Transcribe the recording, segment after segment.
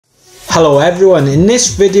Hello everyone, in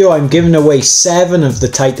this video I'm giving away 7 of the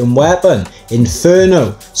Titan weapon,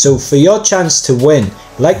 Inferno. So for your chance to win,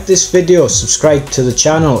 like this video, subscribe to the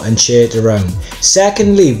channel and share it around.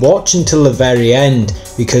 Secondly, watch until the very end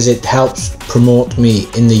because it helps promote me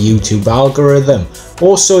in the YouTube algorithm.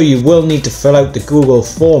 Also, you will need to fill out the Google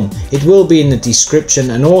form. It will be in the description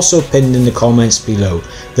and also pinned in the comments below.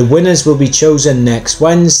 The winners will be chosen next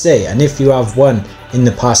Wednesday, and if you have won in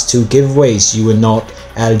the past 2 giveaways, you were not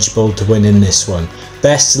eligible to win in this one.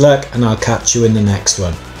 Best luck, and I'll catch you in the next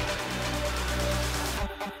one.